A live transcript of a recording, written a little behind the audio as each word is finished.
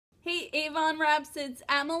Hey Avon reps, it's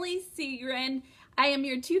Emily Segrin. I am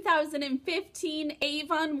your 2015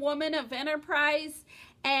 Avon Woman of Enterprise,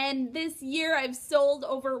 and this year I've sold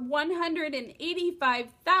over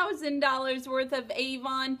 $185,000 worth of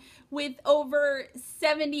Avon, with over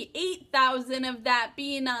 $78,000 of that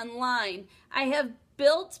being online. I have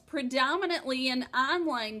built predominantly an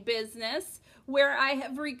online business where I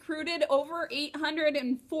have recruited over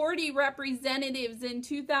 840 representatives in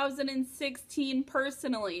 2016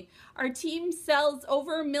 personally. Our team sells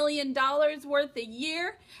over $1 million worth a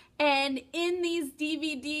year, and in these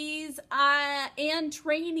DVDs and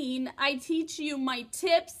training, I teach you my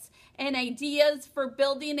tips and ideas for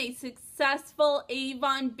building a successful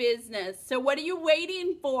Avon business. So what are you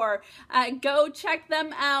waiting for? Go check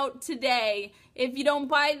them out today. If you don't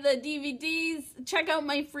buy the DVDs, check out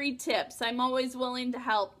my free tips. I'm always willing to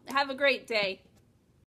help. Have a great day.